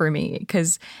revelation for me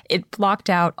because it blocked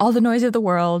out all the noise of the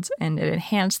world and it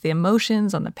enhanced the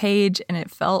emotions on the page, and it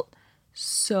felt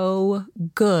so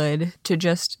good to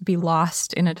just be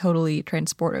lost in a totally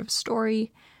transportive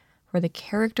story where the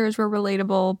characters were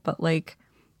relatable, but like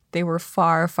they were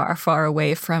far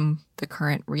away from the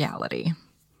current reality.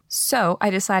 So I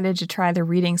decided to try the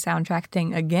reading soundtrack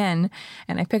thing again,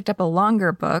 and I picked up a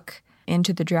longer book,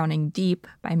 Into the Drowning Deep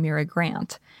by Mira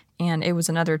Grant, and it was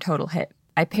another total hit.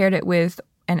 I paired it with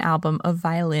an album of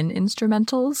violin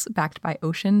instrumentals backed by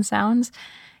ocean sounds,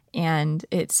 and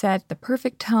it set the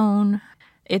perfect tone.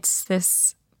 It's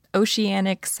this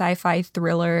oceanic sci-fi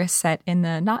thriller set in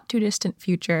the not-too-distant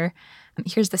future.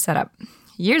 Here's the setup.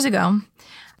 Years ago,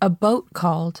 a boat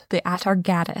called the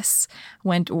Atargatis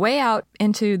went way out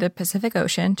into the Pacific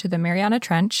Ocean to the Mariana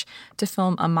Trench to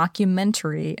film a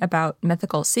mockumentary about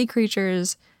mythical sea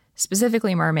creatures,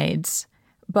 specifically mermaids.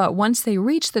 But once they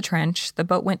reached the trench, the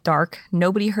boat went dark.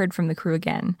 Nobody heard from the crew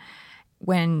again.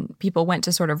 When people went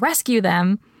to sort of rescue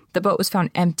them, the boat was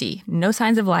found empty. No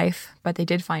signs of life, but they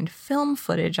did find film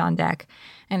footage on deck,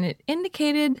 and it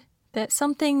indicated that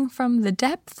something from the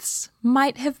depths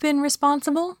might have been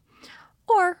responsible.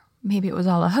 Or maybe it was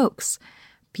all a hoax.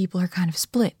 People are kind of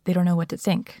split. They don't know what to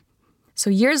think. So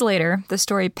years later, the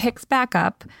story picks back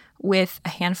up with a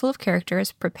handful of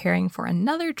characters preparing for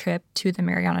another trip to the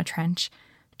Mariana Trench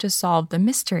to solve the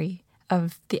mystery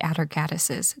of the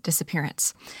Atargatis'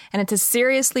 disappearance. And it's a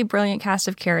seriously brilliant cast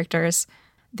of characters.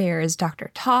 There's Dr.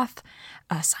 Toth,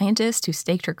 a scientist who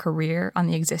staked her career on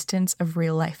the existence of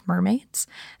real-life mermaids.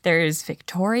 There's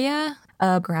Victoria,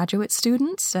 a graduate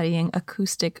student studying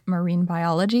acoustic marine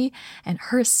biology, and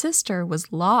her sister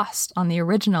was lost on the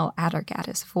original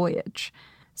Atargatis voyage.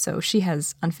 So she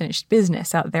has unfinished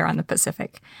business out there on the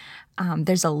Pacific.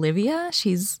 There's Olivia.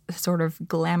 She's a sort of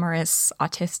glamorous,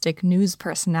 autistic news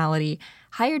personality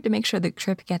hired to make sure the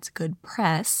trip gets good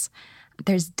press.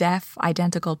 There's deaf,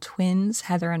 identical twins,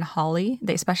 Heather and Holly.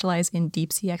 They specialize in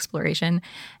deep-sea exploration.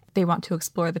 They want to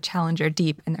explore the Challenger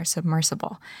deep in their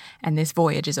submersible, and this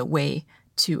voyage is a way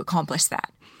to accomplish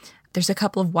that. There's a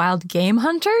couple of wild game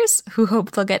hunters who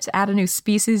hope they'll get to add a new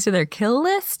species to their kill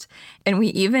list, and we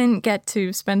even get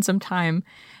to spend some time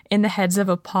in the heads of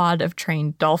a pod of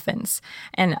trained dolphins.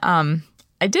 And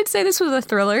I did say this was a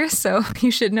thriller, so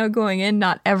you should know going in,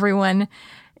 not everyone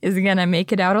is going to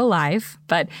make it out alive,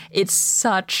 but it's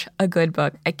such a good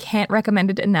book. I can't recommend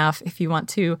it enough if you want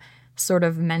to sort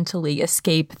of mentally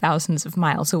escape thousands of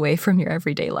miles away from your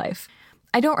everyday life.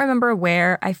 I don't remember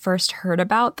where I first heard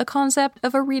about the concept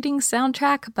of a reading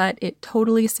soundtrack, but it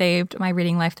totally saved my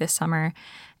reading life this summer,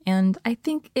 and I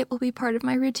think it will be part of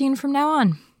my routine from now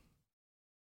on.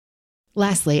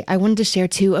 Lastly, I wanted to share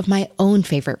 2 of my own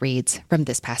favorite reads from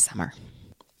this past summer.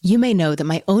 You may know that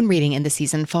my own reading in the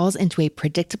season falls into a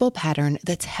predictable pattern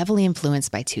that's heavily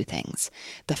influenced by 2 things.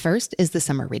 The first is the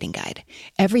summer reading guide.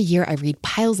 Every year I read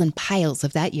piles and piles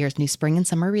of that year's new spring and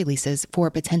summer releases for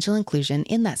potential inclusion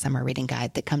in that summer reading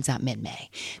guide that comes out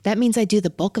mid-May. That means I do the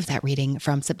bulk of that reading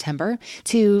from September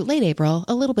to late April,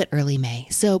 a little bit early May.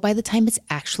 So by the time it's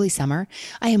actually summer,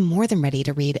 I am more than ready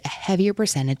to read a heavier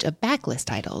percentage of backlist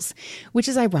titles, which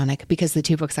is ironic because the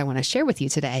 2 books I want to share with you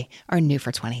today are new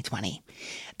for 2020.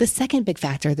 The second big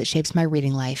factor that shapes my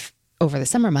reading life over the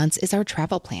summer months is our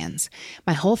travel plans.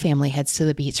 My whole family heads to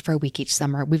the beach for a week each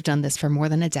summer. We've done this for more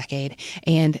than a decade,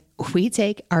 and we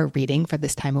take our reading for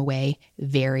this time away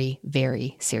very,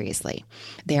 very seriously.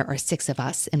 There are 6 of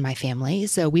us in my family,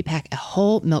 so we pack a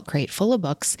whole milk crate full of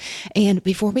books, and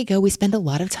before we go, we spend a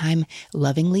lot of time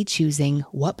lovingly choosing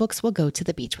what books will go to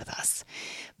the beach with us.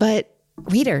 But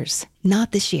readers,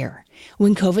 not this year.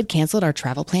 When COVID canceled our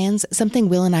travel plans, something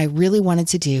Will and I really wanted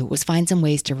to do was find some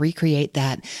ways to recreate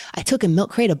that I took a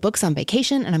milk crate of books on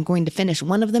vacation and I'm going to finish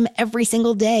one of them every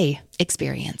single day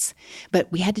experience.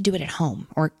 But we had to do it at home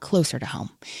or closer to home.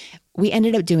 We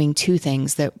ended up doing 2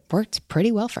 things that worked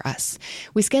pretty well for us.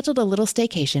 We scheduled a little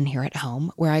staycation here at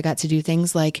home where I got to do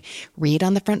things like read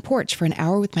on the front porch for an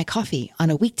hour with my coffee on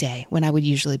a weekday when I would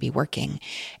usually be working.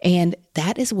 And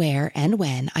that is where and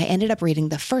when I ended up reading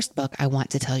the first book I want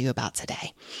to tell you about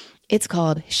today. It's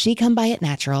called She Come By It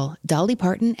Natural, Dolly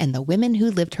Parton and the Women Who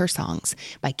Lived Her Songs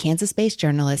by Kansas-based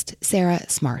journalist Sarah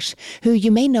Smarsh, who you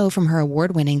may know from her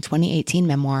award-winning 2018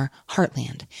 memoir,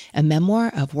 Heartland, a memoir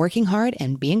of working hard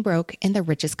and being broke in the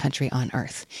richest country on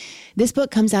earth. This book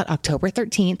comes out October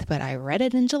 13th, but I read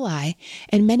it in July,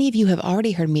 and many of you have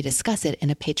already heard me discuss it in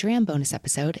a Patreon bonus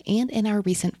episode and in our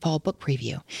recent fall book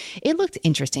preview. It looked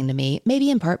interesting to me, maybe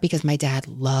in part because my dad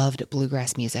loved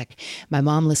bluegrass music. My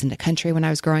mom listened to country when I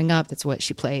was growing up. That's what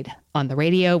she played on the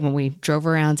radio when we drove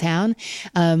around town.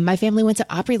 My family went to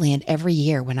Opryland every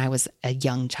year when I was a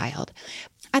young child.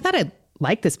 I thought I'd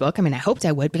like this book. I mean, I hoped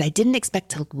I would, but I didn't expect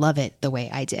to love it the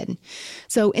way I did.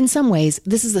 So in some ways,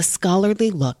 this is a scholarly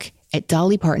look at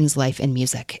Dolly Parton's life and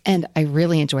music, and I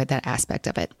really enjoyed that aspect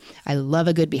of it. I love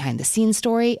a good behind-the-scenes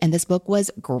story, and this book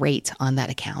was great on that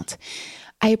account.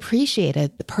 I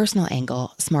appreciated the personal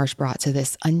angle Smarsh brought to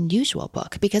this unusual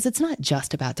book because it's not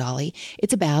just about Dolly.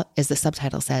 It's about, as the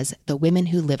subtitle says, the women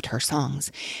who lived her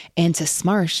songs. And to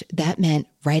Smarsh, that meant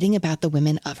writing about the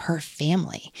women of her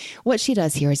family. What she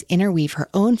does here is interweave her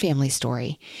own family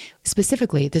story,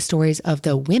 specifically the stories of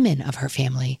the women of her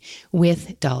family,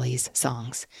 with Dolly's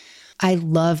songs. I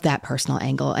love that personal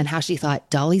angle and how she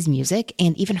thought Dolly's music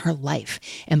and even her life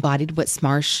embodied what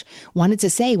Smarsh wanted to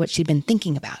say, what she'd been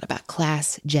thinking about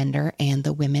class, gender, and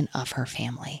the women of her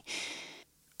family.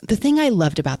 The thing I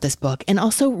loved about this book, and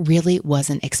also really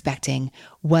wasn't expecting,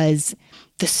 was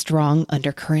the strong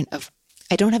undercurrent of,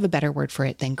 I don't have a better word for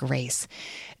it than grace,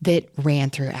 that ran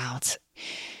throughout.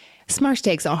 Smarsh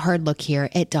takes a hard look here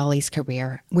at Dolly's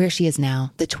career, where she is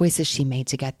now, the choices she made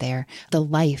to get there, the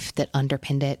life that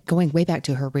underpinned it, going way back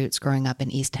to her roots growing up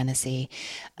in East Tennessee.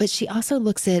 But she also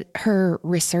looks at her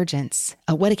resurgence,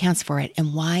 what accounts for it,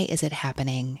 and why is it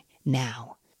happening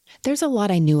now? There's a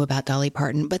lot I knew about Dolly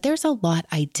Parton, but there's a lot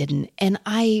I didn't, and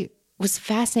I was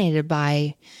fascinated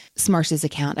by Smarsh's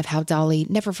account of how Dolly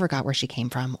never forgot where she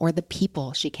came from or the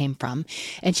people she came from.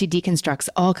 And she deconstructs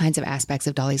all kinds of aspects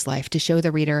of Dolly's life to show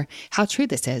the reader how true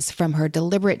this is, from her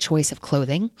deliberate choice of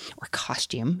clothing, or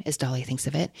costume, as Dolly thinks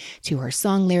of it, to her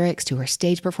song lyrics, to her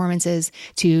stage performances,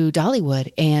 to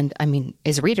Dollywood, and, I mean,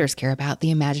 as readers care about,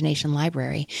 the Imagination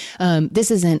Library.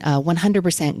 This isn't a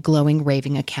 100% glowing,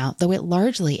 raving account, though it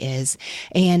largely is.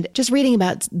 And just reading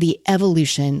about the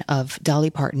evolution of Dolly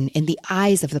Parton in the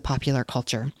eyes of the popular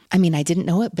culture. I mean, I didn't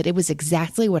know it, but it was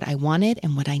exactly what I wanted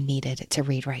and what I needed to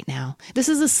read right now. This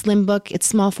is a slim book. It's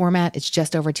small format. It's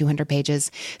just over 200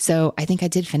 pages. So I think I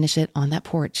did finish it on that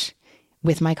porch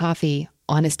with my coffee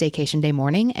on a staycation day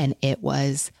morning, and it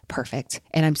was perfect.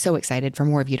 And I'm so excited for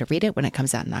more of you to read it when it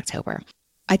comes out in October.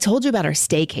 I told you about our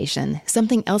staycation,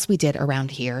 something else we did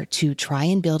around here to try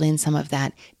and build in some of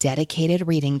that dedicated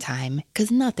reading time,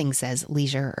 because nothing says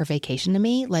leisure or vacation to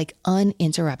me like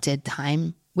uninterrupted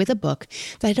time with a book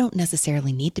that I don't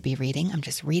necessarily need to be reading. I'm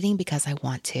just reading because I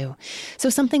want to. So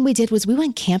something we did was we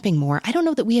went camping more. I don't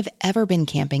know that we have ever been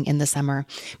camping in the summer,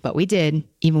 but we did,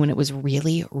 even when it was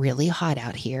really, really hot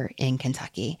out here in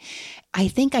Kentucky. I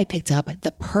think I picked up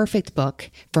the perfect book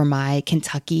for my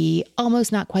Kentucky,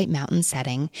 almost not quite mountain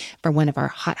setting for one of our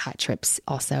hot trips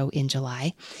also in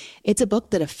July. It's a book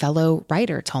that a fellow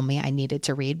writer told me I needed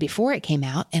to read before it came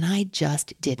out, and I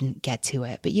just didn't get to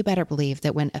it. But you better believe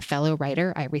that when a fellow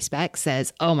writer I respect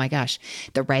says, oh my gosh,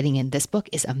 the writing in this book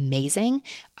is amazing,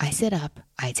 I sit up,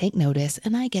 I take notice,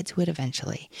 and I get to it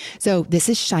eventually. So this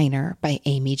is Shiner by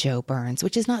Amy Jo Burns,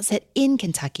 which is not set in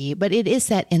Kentucky, but it is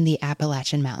set in the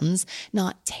Appalachian Mountains,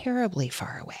 not terribly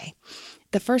far away.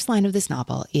 The first line of this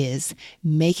novel is,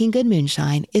 making good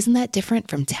moonshine isn't that different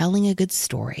from telling a good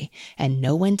story, and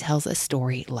no one tells a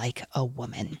story like a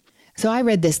woman. So I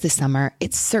read this summer.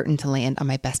 It's certain to land on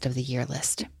my best of the year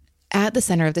list. At the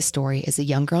center of the story is a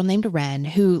young girl named Wren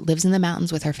who lives in the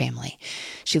mountains with her family.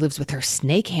 She lives with her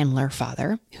snake handler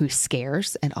father, who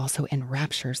scares and also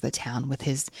enraptures the town with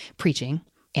his preaching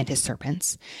and his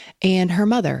serpents, and her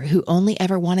mother, who only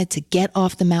ever wanted to get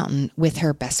off the mountain with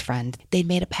her best friend. They'd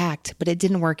made a pact, but it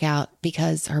didn't work out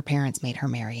because her parents made her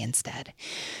marry instead.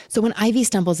 So when Ivy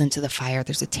stumbles into the fire,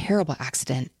 there's a terrible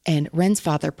accident, and Wren's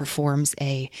father performs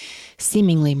a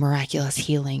seemingly miraculous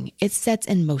healing. It sets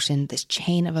in motion this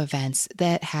chain of events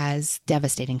that has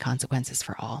devastating consequences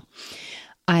for all.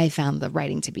 I found the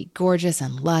writing to be gorgeous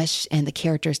and lush and the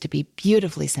characters to be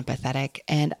beautifully sympathetic.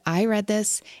 And I read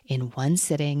this in one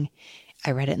sitting.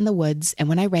 I read it in the woods. And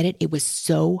when I read it, it was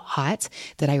so hot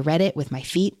that I read it with my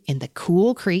feet in the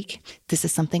cool creek. This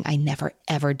is something I never,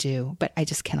 ever do, but I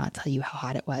just cannot tell you how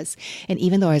hot it was. And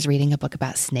even though I was reading a book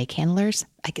about snake handlers,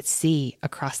 I could see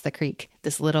across the creek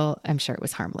this little, I'm sure it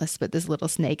was harmless, but this little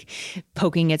snake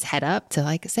poking its head up to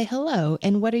like say hello.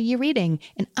 And what are you reading?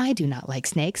 And I do not like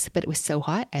snakes, but it was so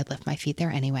hot, I left my feet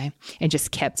there anyway and just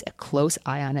kept a close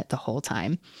eye on it the whole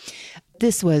time.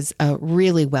 This was a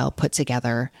really well put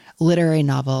together literary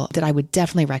novel that I would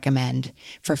definitely recommend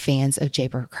for fans of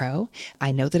Jayber Crow.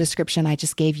 I know the description I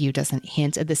just gave you doesn't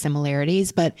hint at the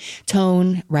similarities, but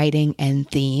tone, writing, and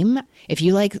theme. If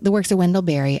you like the works of Wendell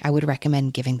Berry, I would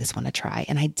recommend giving this one a try.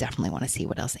 And I definitely want to see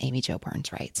what else Amy Jo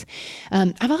Burns writes.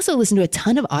 I've also listened to a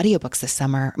ton of audiobooks this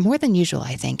summer, more than usual,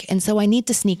 I think. And so I need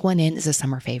to sneak one in as a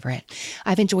summer favorite.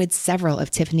 I've enjoyed several of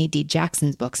Tiffany D.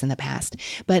 Jackson's books in the past,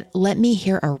 but Let Me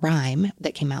Hear a Rhyme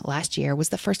that came out last year was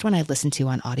the first one I listened to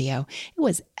on audio. It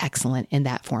was excellent in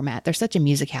that format. There's such a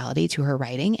musicality to her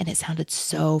writing, and it sounded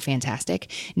so fantastic,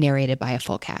 narrated by a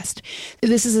full cast.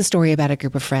 This is a story about a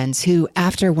group of friends who,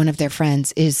 after one of their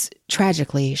friends is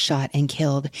tragically shot and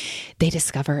killed, they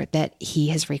discover that he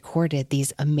has recorded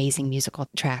these amazing musical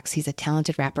tracks. He's a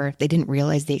talented rapper. They didn't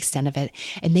realize the extent of it,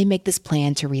 and they make this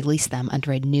plan to release them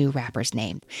under a new rapper's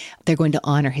name. They're going to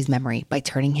honor his memory by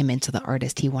turning him into the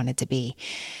artist he wanted to be.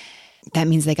 That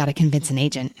means they got to convince an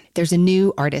agent. There's a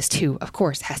new artist who, of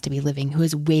course, has to be living, who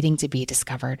is waiting to be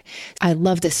discovered. I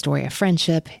love this story of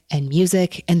friendship and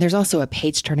music, and there's also a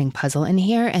page-turning puzzle in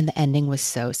here, and the ending was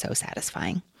so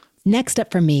satisfying. Next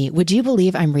up for me, would you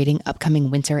believe I'm reading upcoming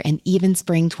winter and even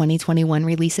spring 2021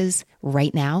 releases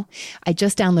right now? I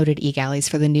just downloaded eGalleys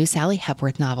for the new Sally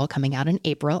Hepworth novel coming out in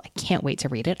April. I can't wait to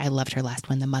read it. I loved her last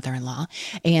one, The Mother-in-Law.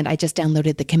 And I just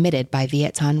downloaded The Committed by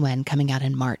Viet Thanh Nguyen coming out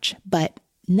in March. But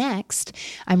next,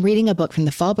 I'm reading a book from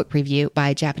the Fall Book Preview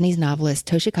by Japanese novelist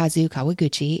Toshikazu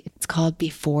Kawaguchi. It's called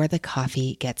Before the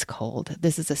Coffee Gets Cold.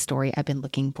 This is a story I've been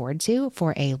looking forward to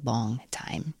for a long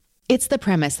time. It's the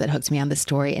premise that hooks me on the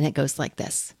story, and it goes like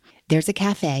this. There's a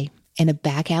cafe in a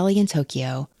back alley in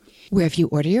Tokyo where if you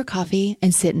order your coffee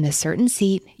and sit in a certain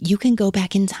seat, you can go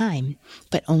back in time,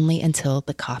 but only until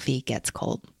the coffee gets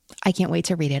cold. I can't wait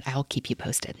to read it. I'll keep you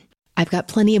posted. I've got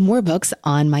plenty of more books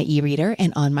on my e-reader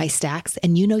and on my stacks,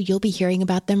 and you know you'll be hearing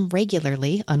about them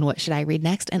regularly on What Should I Read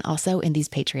Next and also in these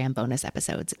Patreon bonus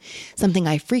episodes. Something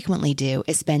I frequently do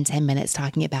is spend 10 minutes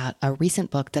talking about a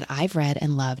recent book that I've read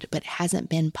and loved but hasn't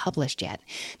been published yet.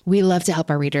 We love to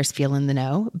help our readers feel in the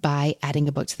know by adding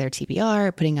a book to their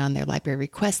TBR, putting on their library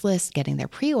request list, getting their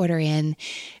pre-order in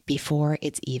before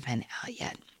it's even out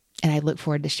yet. And I look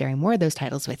forward to sharing more of those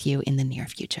titles with you in the near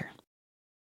future.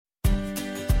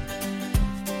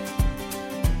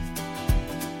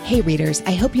 Hey readers,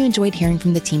 I hope you enjoyed hearing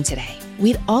from the team today.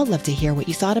 We'd all love to hear what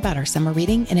you thought about our summer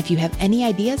reading and if you have any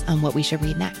ideas on what we should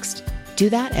read next. Do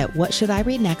that at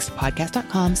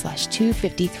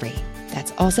whatshouldireadnextpodcast.com/253.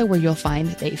 That's also where you'll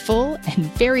find the full and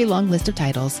very long list of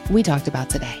titles we talked about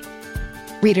today.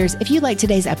 Readers, if you like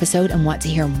today's episode and want to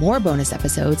hear more bonus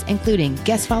episodes, including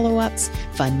guest follow-ups,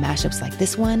 fun mashups like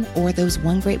this one, or those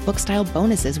One Great Book style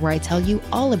bonuses where I tell you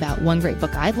all about one great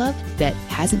book I love that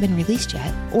hasn't been released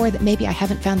yet, or that maybe I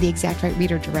haven't found the exact right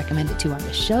reader to recommend it to on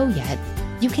the show yet,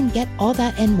 you can get all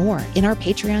that and more in our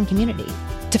Patreon community.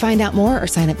 To find out more or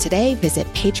sign up today, visit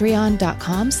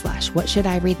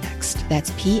patreon.com/whatshouldireadnext.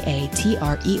 That's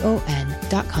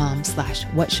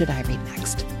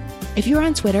patreon.com/whatshouldireadnext. If you're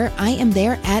on Twitter, I am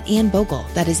there at Anne Bogel.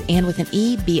 That is Anne with an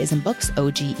E, B as in books,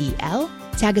 OGEL.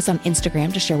 Tag us on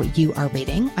Instagram to share what you are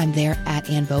reading. I'm there at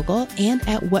Anne Bogel and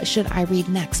at What Should I Read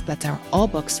Next. That's our all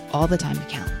books, all the time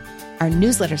account. Our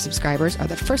newsletter subscribers are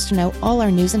the first to know all our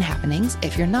news and happenings.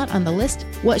 If you're not on the list,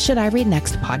 What Should I Read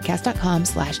Next?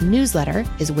 Podcast.com/newsletter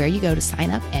is where you go to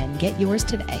sign up and get yours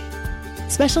today.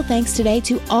 Special thanks today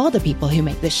to all the people who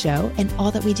make this show and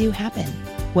all that we do happen.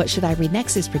 What Should I Read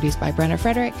Next is produced by Brenna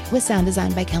Frederick with sound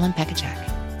design by Kellen Pekacek.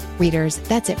 Readers,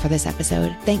 that's it for this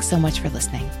episode. Thanks so much for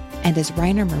listening. And as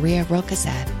Rainer Maria Rilke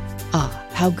said,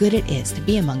 how good it is to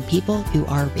be among people who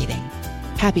are reading.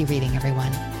 Happy reading,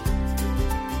 everyone.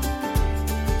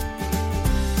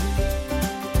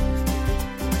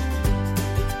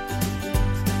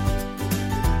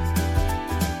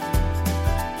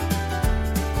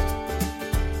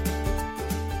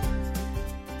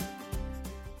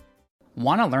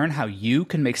 Want to learn how you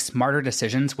can make smarter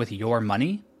decisions with your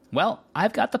money? Well,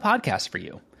 I've got the podcast for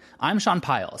you. I'm Sean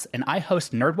Piles, and I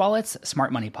host NerdWallet's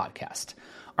Smart Money Podcast.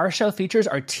 Our show features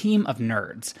our team of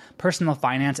nerds, personal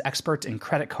finance experts in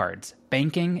credit cards,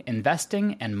 banking,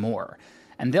 investing, and more.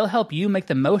 And they'll help you make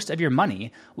the most of your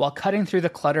money while cutting through the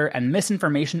clutter and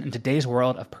misinformation in today's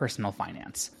world of personal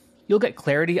finance. You'll get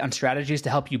clarity on strategies to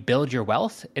help you build your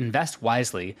wealth, invest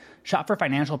wisely, shop for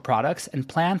financial products, and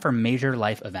plan for major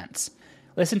life events.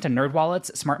 Listen to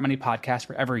NerdWallet's Smart Money Podcast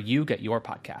wherever you get your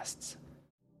podcasts.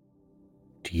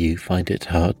 Do you find it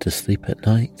hard to sleep at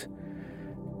night?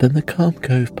 Then the Calm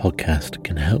Cove podcast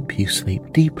can help you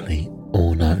sleep deeply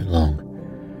all night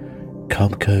long.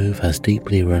 Calm Cove has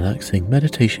deeply relaxing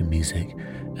meditation music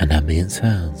and ambient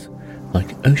sounds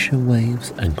like ocean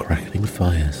waves and crackling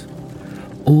fires.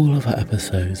 All of our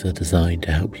episodes are designed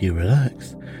to help you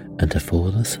relax and to fall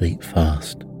asleep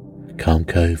fast. Calm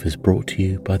Cove is brought to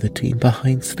you by the team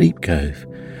behind Sleep Cove,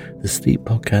 the sleep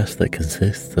podcast that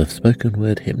consists of spoken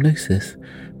word hypnosis,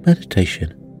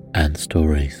 meditation, and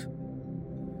stories.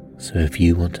 So if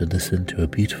you want to listen to a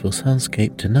beautiful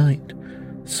soundscape tonight,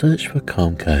 search for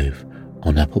Calm Cove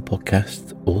on Apple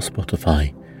Podcasts or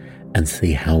Spotify and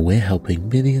see how we're helping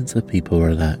millions of people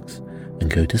relax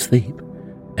and go to sleep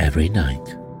every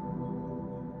night.